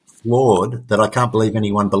flawed that I can't believe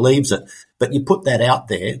anyone believes it. But you put that out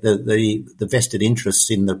there, the vested interests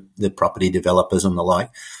in the property developers and the like,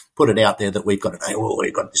 put it out there that we've got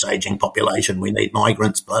this aging population, we need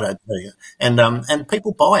migrants, blah, blah, blah, and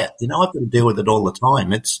people buy it. You know, I've got to deal with it all the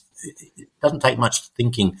time. It doesn't take much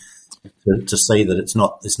thinking to see that it's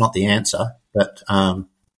not the answer, but.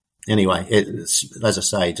 Anyway, as I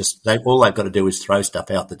say, all they've got to do is throw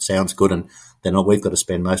stuff out that sounds good, and then we've got to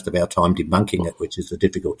spend most of our time debunking it, which is a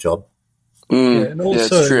difficult job. And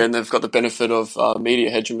also, it's true, and they've got the benefit of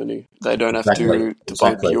media hegemony. They don't have to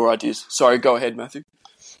debunk your ideas. Sorry, go ahead, Matthew.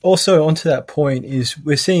 Also, onto that point is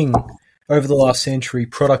we're seeing over the last century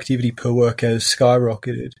productivity per worker has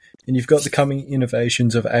skyrocketed, and you've got the coming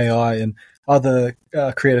innovations of AI and other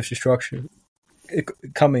creative destruction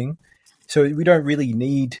coming. So we don't really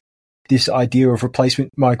need this idea of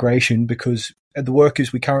replacement migration because the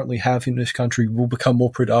workers we currently have in this country will become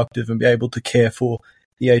more productive and be able to care for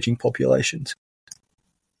the aging populations.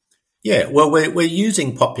 Yeah, well, we're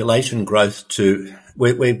using population growth to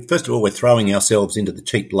first of all, we're throwing ourselves into the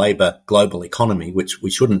cheap labour global economy, which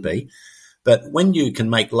we shouldn't be. But when you can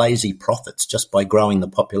make lazy profits just by growing the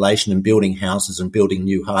population and building houses and building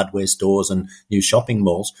new hardware stores and new shopping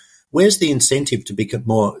malls, where's the incentive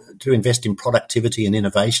to invest in productivity and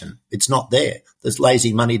innovation? It's not there. There's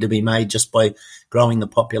lazy money to be made just by growing the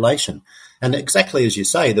population. And exactly as you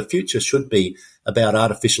say, the future should be about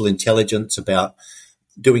artificial intelligence, about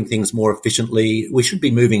doing things more efficiently. We should be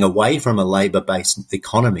moving away from a labour-based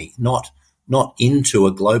economy, not into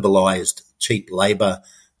a globalised cheap labour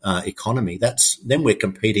economy, then we're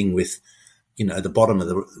competing with, the bottom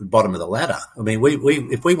of the ladder. I mean,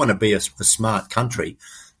 if we want to be a smart country,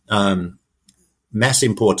 mass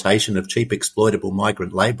importation of cheap exploitable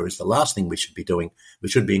migrant labour is the last thing we should be doing. We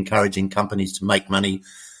should be encouraging companies to make money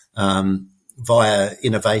via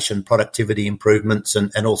innovation, productivity improvements,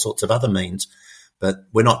 and all sorts of other means. But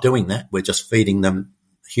we're not doing that. We're just feeding them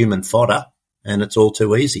human fodder, and it's all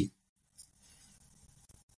too easy.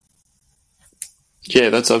 Yeah,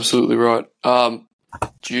 that's absolutely right.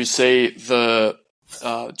 Do you see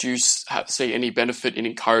see any benefit in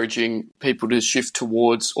encouraging people to shift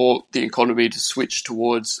towards, or the economy to switch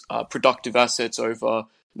towards, productive assets over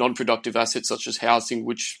non-productive assets such as housing,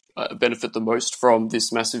 which benefit the most from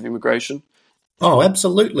this massive immigration? Oh,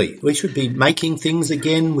 absolutely. We should be making things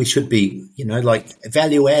again. We should be,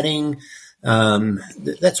 value adding.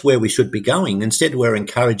 That's where we should be going. Instead, we're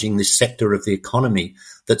encouraging this sector of the economy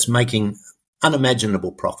that's making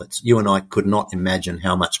unimaginable profits. You and I could not imagine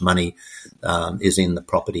how much money is in the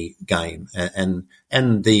property game,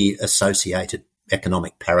 and the associated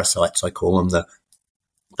economic parasites, I call them,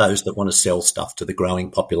 those that want to sell stuff to the growing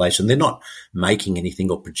population. They're not making anything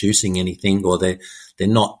or producing anything, or they're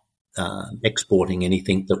not exporting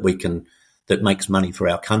anything that makes money for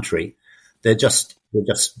our country. They're just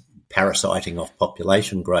parasiting off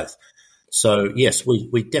population growth. So yes,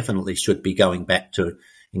 we definitely should be going back to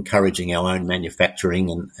encouraging our own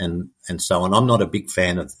manufacturing and so on. I'm not a big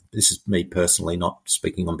fan of, this is me personally, not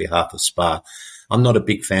speaking on behalf of SPA, I'm not a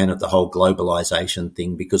big fan of the whole globalisation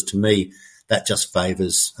thing, because to me that just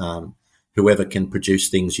favours whoever can produce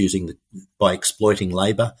things by exploiting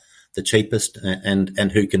labour the cheapest, and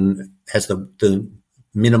who has the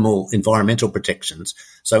minimal environmental protections.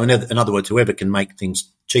 So in other words, whoever can make things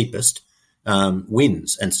cheapest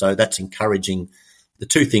wins. And so that's encouraging the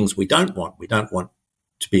two things we don't want. We don't want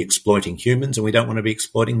to be exploiting humans, and we don't want to be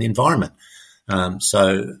exploiting the environment.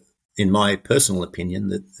 So in my personal opinion,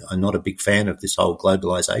 that I'm not a big fan of this whole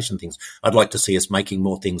globalisation things. I'd like to see us making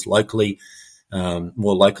more things locally,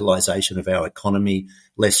 more localisation of our economy,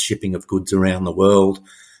 less shipping of goods around the world,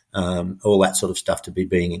 all that sort of stuff to be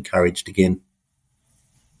being encouraged again.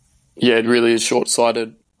 Yeah, it really is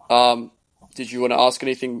short-sighted. Did you want to ask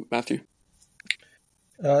anything, Matthew?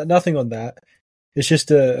 Nothing on that. It's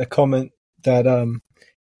just a comment that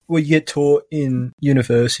what you get taught in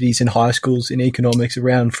universities and high schools in economics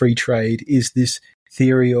around free trade is this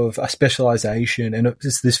theory of a specialization, and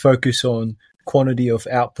it's this focus on quantity of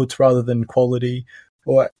outputs rather than quality,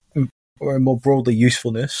 or more broadly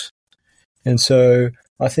usefulness. And so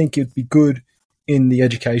I think it'd be good in the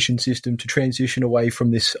education system to transition away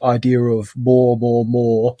from this idea of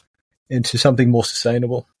more into something more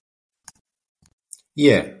sustainable.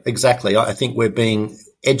 Yeah, exactly. I think we're being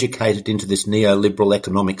educated into this neoliberal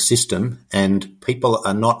economic system, and people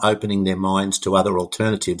are not opening their minds to other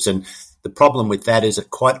alternatives. And the problem with that is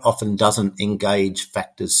it quite often doesn't engage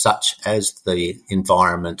factors such as the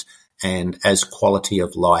environment and as quality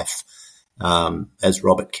of life. As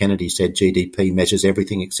Robert Kennedy said, GDP measures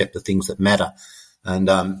everything except the things that matter. And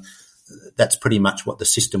that's pretty much what the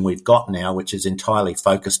system we've got now, which is entirely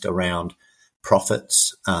focused around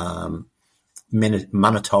profits,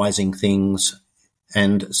 monetizing things,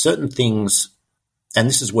 and certain things, and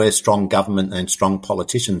this is where strong government and strong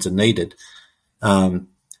politicians are needed, are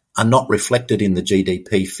not reflected in the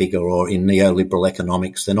GDP figure or in neoliberal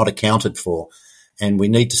economics. They're not accounted for. And we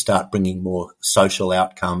need to start bringing more social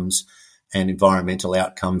outcomes and environmental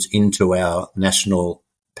outcomes into our national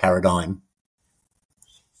paradigm,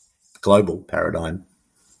 global paradigm.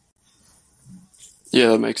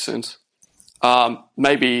 Yeah, that makes sense.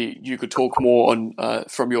 Maybe you could talk more on,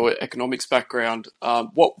 from your economics background,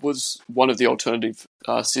 what was one of the alternative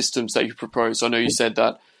systems that you proposed? I know you said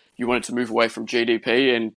that you wanted to move away from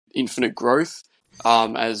GDP and infinite growth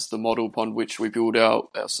as the model upon which we build our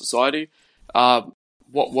society.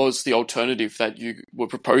 What was the alternative that you were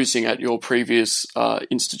proposing at your previous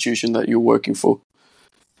institution that you were working for?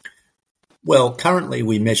 Well, currently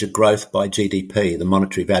we measure growth by GDP, the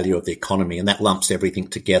monetary value of the economy, and that lumps everything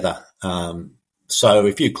together. So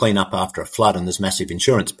if you clean up after a flood and there's massive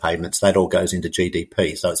insurance payments, that all goes into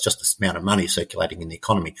GDP. So it's just the amount of money circulating in the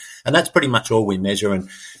economy. And that's pretty much all we measure. And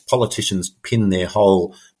politicians pin their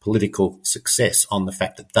whole political success on the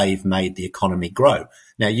fact that they've made the economy grow.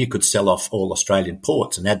 Now, you could sell off all Australian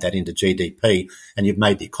ports and add that into GDP, and you've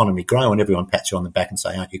made the economy grow, and everyone pats you on the back and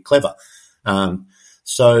say, aren't you clever?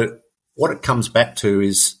 So what it comes back to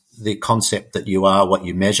is the concept that you are what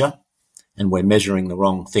you measure, and we're measuring the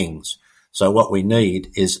wrong things. So what we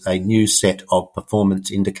need is a new set of performance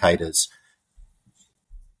indicators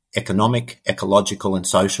economic, ecological and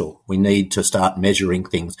social. We need to start measuring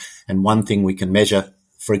things. And one thing we can measure,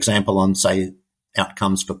 for example, on, say,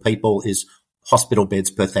 outcomes for people is hospital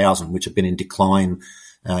beds per 1,000, which have been in decline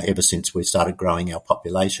ever since we started growing our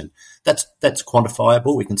population. That's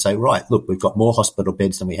quantifiable. We can say, right, look, we've got more hospital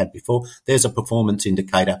beds than we had before. There's a performance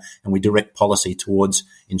indicator, and we direct policy towards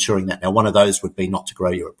ensuring that. Now, one of those would be not to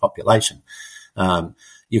grow your population.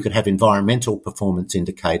 You could have environmental performance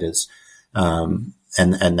indicators, and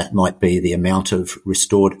that might be the amount of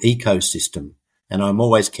restored ecosystem. And I'm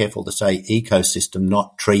always careful to say ecosystem,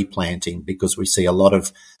 not tree planting, because we see a lot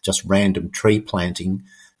of just random tree planting.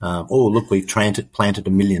 Look, we've planted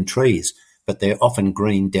 1 million trees, but they're often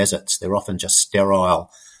green deserts. They're often just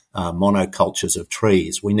sterile monocultures of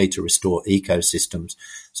trees. We need to restore ecosystems.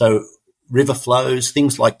 So river flows,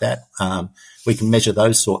 things like that, we can measure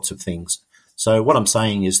those sorts of things. So what I'm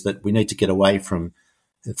saying is that we need to get away from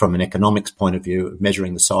an economics point of view,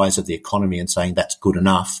 measuring the size of the economy and saying that's good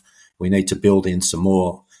enough. We need to build in some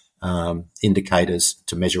more indicators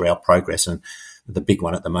to measure our progress. And the big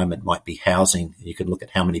one at the moment might be housing. You can look at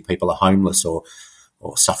how many people are homeless or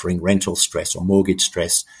suffering rental stress or mortgage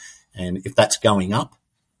stress. And if that's going up,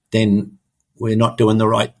 then we haven't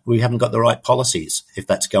got the right policies. If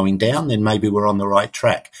that's going down, then maybe we're on the right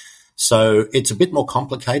track. So it's a bit more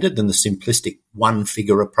complicated than the simplistic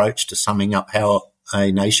one-figure approach to summing up how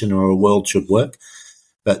a nation or a world should work.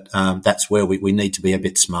 But that's where we need to be a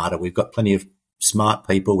bit smarter. We've got plenty of smart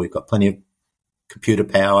people. We've got plenty of computer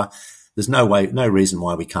power. There's no reason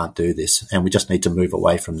why we can't do this. And we just need to move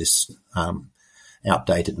away from this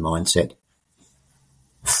outdated mindset.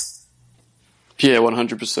 Yeah,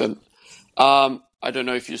 100%. I don't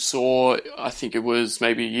know if you saw, I think it was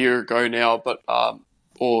maybe a year ago now, but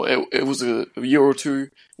it was a year or two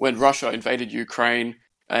when Russia invaded Ukraine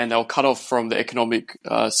and they were cut off from the economic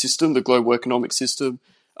system, the global economic system.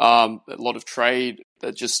 A lot of trade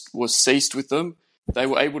that just was ceased with them. They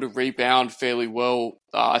were able to rebound fairly well,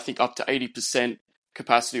 I think up to 80%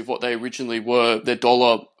 capacity of what they originally were. Their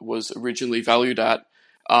dollar was originally valued at,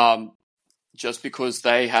 just because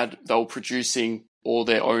they were producing all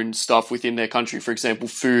their own stuff within their country. For example,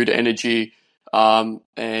 food, energy, and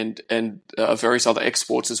various other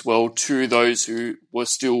exports as well to those who were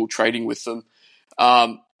still trading with them.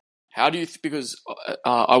 How do you? Because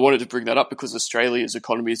I wanted to bring that up because Australia's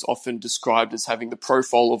economy is often described as having the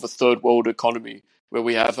profile of a third world economy, where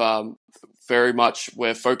we have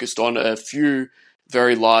we're focused on a few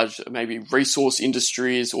very large, maybe resource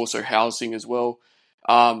industries, also housing as well.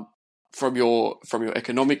 From your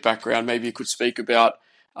economic background, maybe you could speak about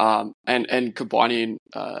and combining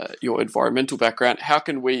your environmental background. How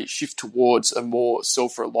can we shift towards a more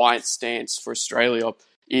self-reliant stance for Australia?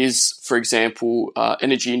 Is, for example,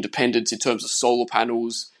 energy independence in terms of solar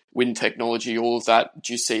panels, wind technology, all of that.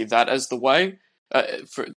 Do you see that as the way?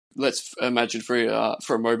 Let's imagine for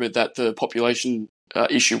a moment that the population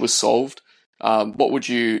issue was solved. What would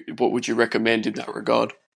you recommend in that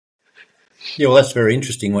regard? Yeah, well, that's very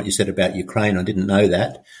interesting what you said about Ukraine. I didn't know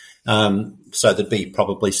that. So there'd be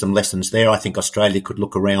probably some lessons there. I think Australia could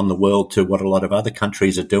look around the world to what a lot of other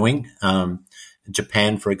countries are doing.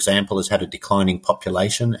 Japan, for example, has had a declining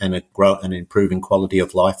population and an improving quality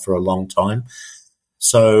of life for a long time.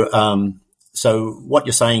 So what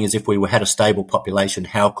you're saying is if we had a stable population,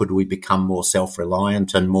 how could we become more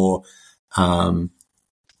self-reliant and more...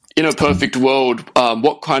 in a perfect world,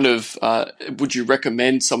 what kind of would you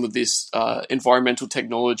recommend some of this environmental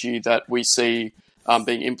technology that we see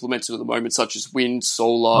being implemented at the moment, such as wind,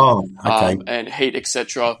 solar, and heat,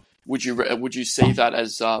 etc.? Would you see that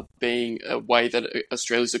as being a way that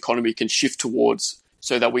Australia's economy can shift towards,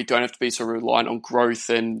 so that we don't have to be so reliant on growth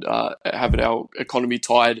and have our economy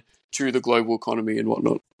tied to the global economy and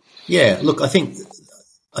whatnot? Yeah, look, I think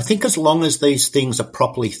as long as these things are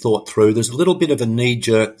properly thought through, there's a little bit of a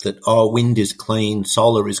knee-jerk that, wind is clean,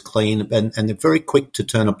 solar is clean, and they're very quick to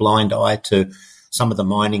turn a blind eye to some of the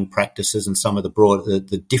mining practices and some of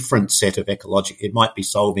the different set of ecological... It might be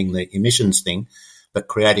solving the emissions thing, but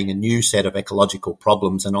creating a new set of ecological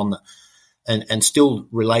problems and still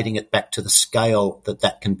relating it back to the scale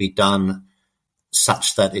that can be done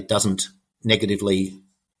such that it doesn't negatively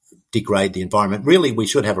degrade the environment. Really, we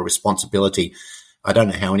should have a responsibility. I don't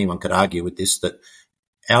know how anyone could argue with this, that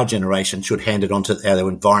our generation should hand it onto our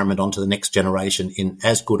environment onto the next generation in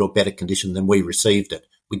as good or better condition than we received it.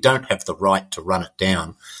 We don't have the right to run it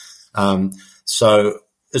down. So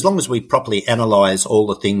as long as we properly analyse all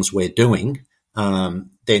the things we're doing,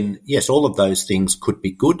 then yes, all of those things could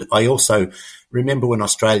be good. I also remember when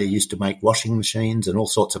Australia used to make washing machines and all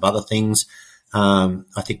sorts of other things.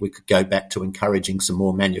 I think we could go back to encouraging some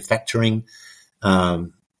more manufacturing.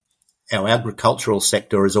 our agricultural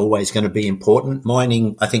sector is always going to be important.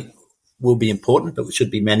 Mining, I think, will be important, but it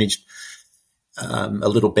should be managed a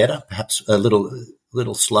little better, perhaps a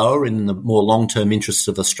little slower in the more long-term interests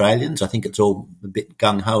of Australians. I think it's all a bit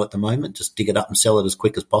gung-ho at the moment, just dig it up and sell it as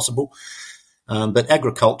quick as possible. But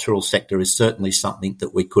agricultural sector is certainly something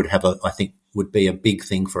that we could have, I think would be a big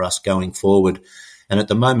thing for us going forward. And at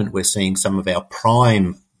the moment, we're seeing some of our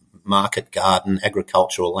prime market garden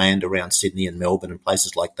agricultural land around Sydney and Melbourne and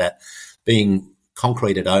places like that being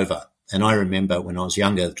concreted over. And I remember when I was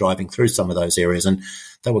younger driving through some of those areas, and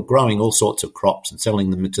they were growing all sorts of crops and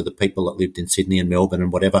selling them to the people that lived in Sydney and Melbourne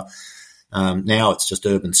and whatever. Now it's just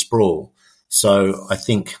urban sprawl. So I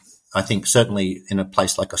think certainly in a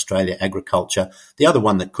place like Australia, agriculture. The other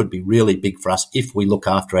one that could be really big for us if we look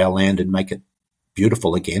after our land and make it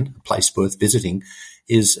beautiful again, a place worth visiting,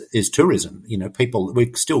 is tourism. You know,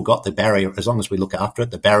 we've still got the barrier, as long as we look after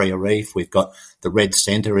it, the barrier reef. We've got the Red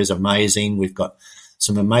Centre is amazing. We've got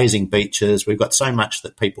some amazing beaches. We've got so much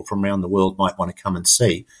that people from around the world might want to come and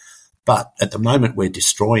see. But at the moment, we're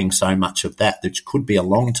destroying so much of that, which could be a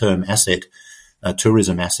long-term asset, a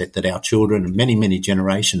tourism asset that our children and many, many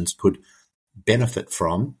generations could benefit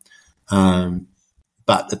from.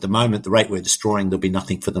 But at the moment, the rate we're destroying, there'll be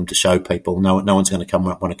nothing for them to show people. No one's going to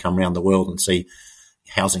want to come around the world and see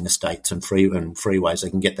housing estates and freeways. They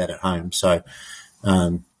can get that at home. So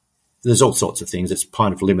there's all sorts of things. It's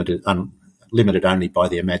kind of limited only by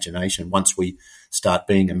the imagination. Once we start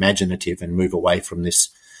being imaginative and move away from this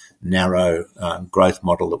narrow growth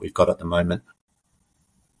model that we've got at the moment.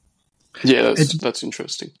 Yeah, that's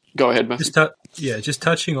interesting. Go ahead, Matthew. Just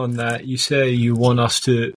touching on that, you say you want us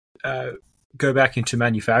to go back into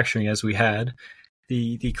manufacturing as we had.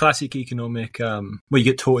 The classic economic, what you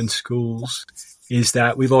get taught in schools is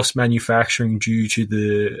that we lost manufacturing due to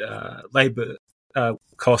the labour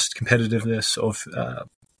cost competitiveness of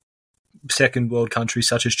second world countries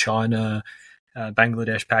such as China,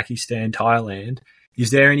 Bangladesh, Pakistan, Thailand.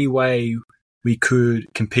 Is there any way we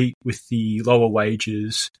could compete with the lower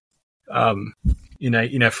wages in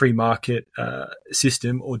a free market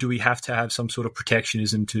system, or do we have to have some sort of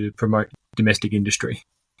protectionism to promote domestic industry?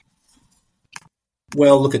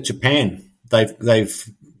 Well, look at Japan. They've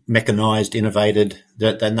mechanized, innovated,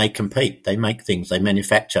 and they compete. They make things, they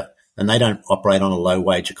manufacture, and they don't operate on a low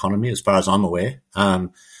wage economy, as far as I'm aware.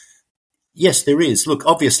 Yes, there is. Look,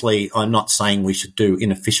 obviously, I'm not saying we should do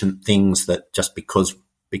inefficient things that just because,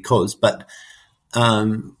 but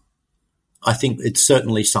I think it's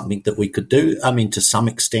certainly something that we could do. I mean, to some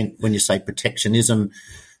extent, when you say protectionism,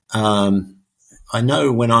 I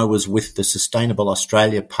know when I was with the Sustainable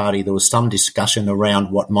Australia Party, there was some discussion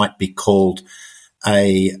around what might be called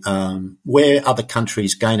where other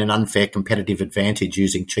countries gain an unfair competitive advantage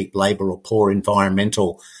using cheap labour or poor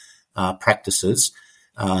environmental practices.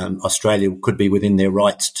 Australia could be within their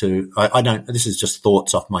rights to, this is just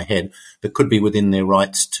thoughts off my head, but could be within their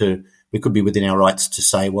rights to, we could be within our rights to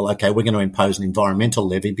say, well, okay, we're going to impose an environmental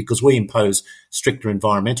levy because we impose stricter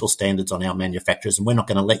environmental standards on our manufacturers, and we're not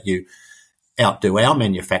going to let you outdo our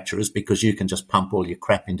manufacturers because you can just pump all your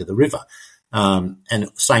crap into the river. And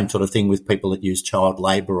same sort of thing with people that use child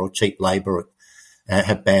labour or cheap labour, or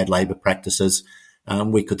have bad labour practices.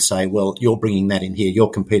 We could say, well, you're bringing that in here. You're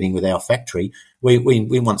competing with our factory. We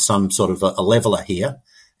want some sort of a leveller here,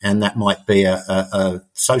 and that might be a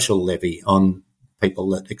social levy on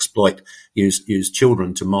people that use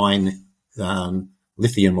children to mine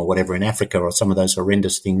lithium or whatever in Africa, or some of those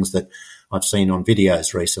horrendous things that I've seen on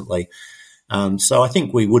videos recently. So I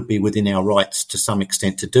think we would be within our rights to some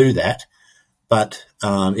extent to do that, but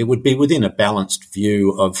it would be within a balanced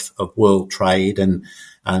view of world trade. And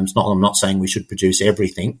I'm not saying we should produce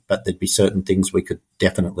everything, but there'd be certain things we could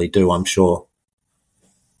definitely do, I'm sure.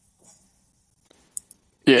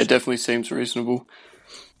 Yeah, it definitely seems reasonable.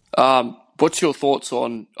 What's your thoughts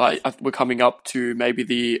on, we're coming up to maybe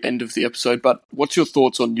the end of the episode, but what's your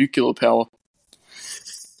thoughts on nuclear power?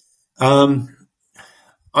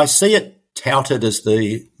 I see it touted as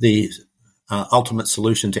the ultimate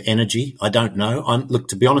solution to energy. I don't know.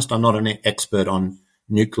 To be honest, I'm not an expert on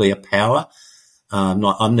nuclear power.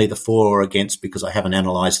 I'm neither for or against because I haven't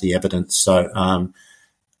analysed the evidence. So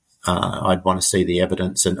I'd want to see the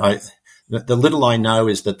evidence. And the little I know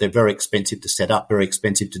is that they're very expensive to set up, very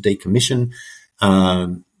expensive to decommission. I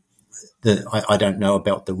don't know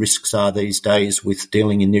about the risks are these days with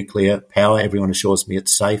dealing in nuclear power. Everyone assures me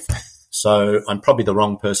it's safe. So I'm probably the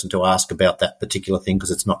wrong person to ask about that particular thing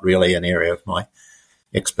because it's not really an area of my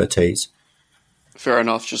expertise. Fair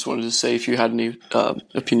enough. Just wanted to see if you had any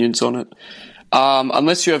opinions on it.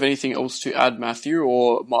 Unless you have anything else to add, Matthew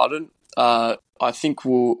or Martin, I I think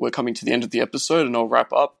we're coming to the end of the episode, and I'll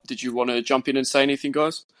wrap up. Did you want to jump in and say anything,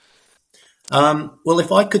 guys? Well,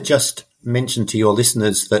 if I could just mention to your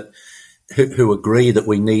listeners that who agree that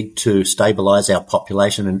we need to stabilise our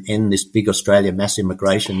population and end this big Australia mass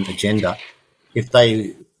immigration agenda, if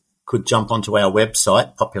they could jump onto our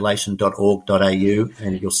website, population.org.au,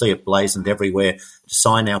 and you'll see it blazoned everywhere, to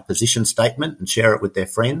sign our position statement and share it with their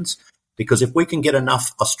friends. Because if we can get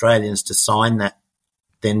enough Australians to sign that,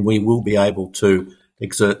 then we will be able to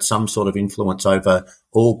exert some sort of influence over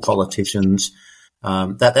all politicians.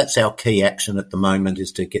 That's our key action at the moment,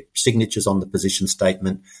 is to get signatures on the position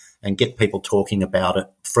statement and get people talking about it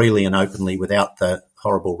freely and openly without the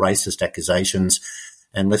horrible racist accusations.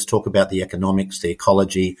 And let's talk about the economics, the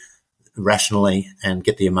ecology, rationally, and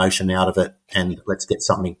get the emotion out of it. And let's get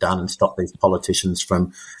something done and stop these politicians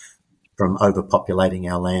from overpopulating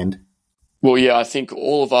our land. Well, yeah, I think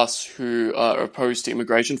all of us who are opposed to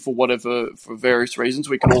immigration for various reasons,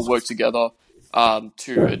 we can all work together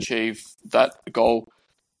to achieve that goal.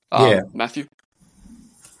 Matthew,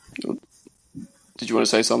 did you want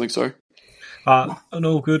to say something? Sorry.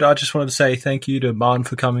 No, good. I just wanted to say thank you to Martin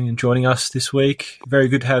for coming and joining us this week. Very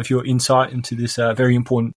good to have your insight into this very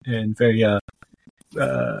important and very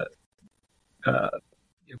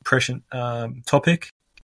prescient topic.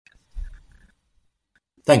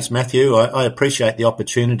 Thanks, Matthew. I appreciate the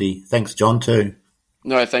opportunity. Thanks, John, too.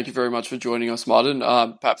 No, thank you very much for joining us, Martin.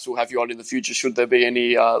 Perhaps we'll have you on in the future should there be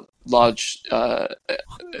any large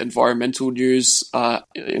environmental news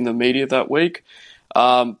in the media that week.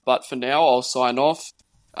 But for now, I'll sign off.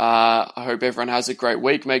 I hope everyone has a great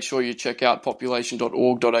week. Make sure you check out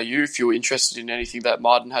population.org.au if you're interested in anything that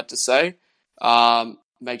Martin had to say.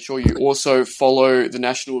 Make sure you also follow the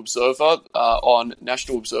National Observer on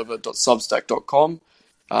nationalobserver.substack.com.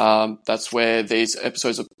 That's where these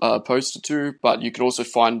episodes are posted to, but you can also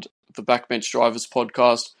find the Backbench Drivers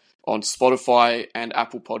podcast on Spotify and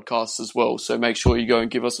Apple Podcasts as well. So make sure you go and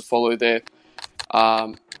give us a follow there.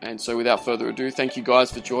 And so without further ado, thank you guys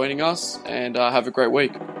for joining us, and have a great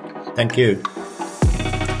week. Thank you.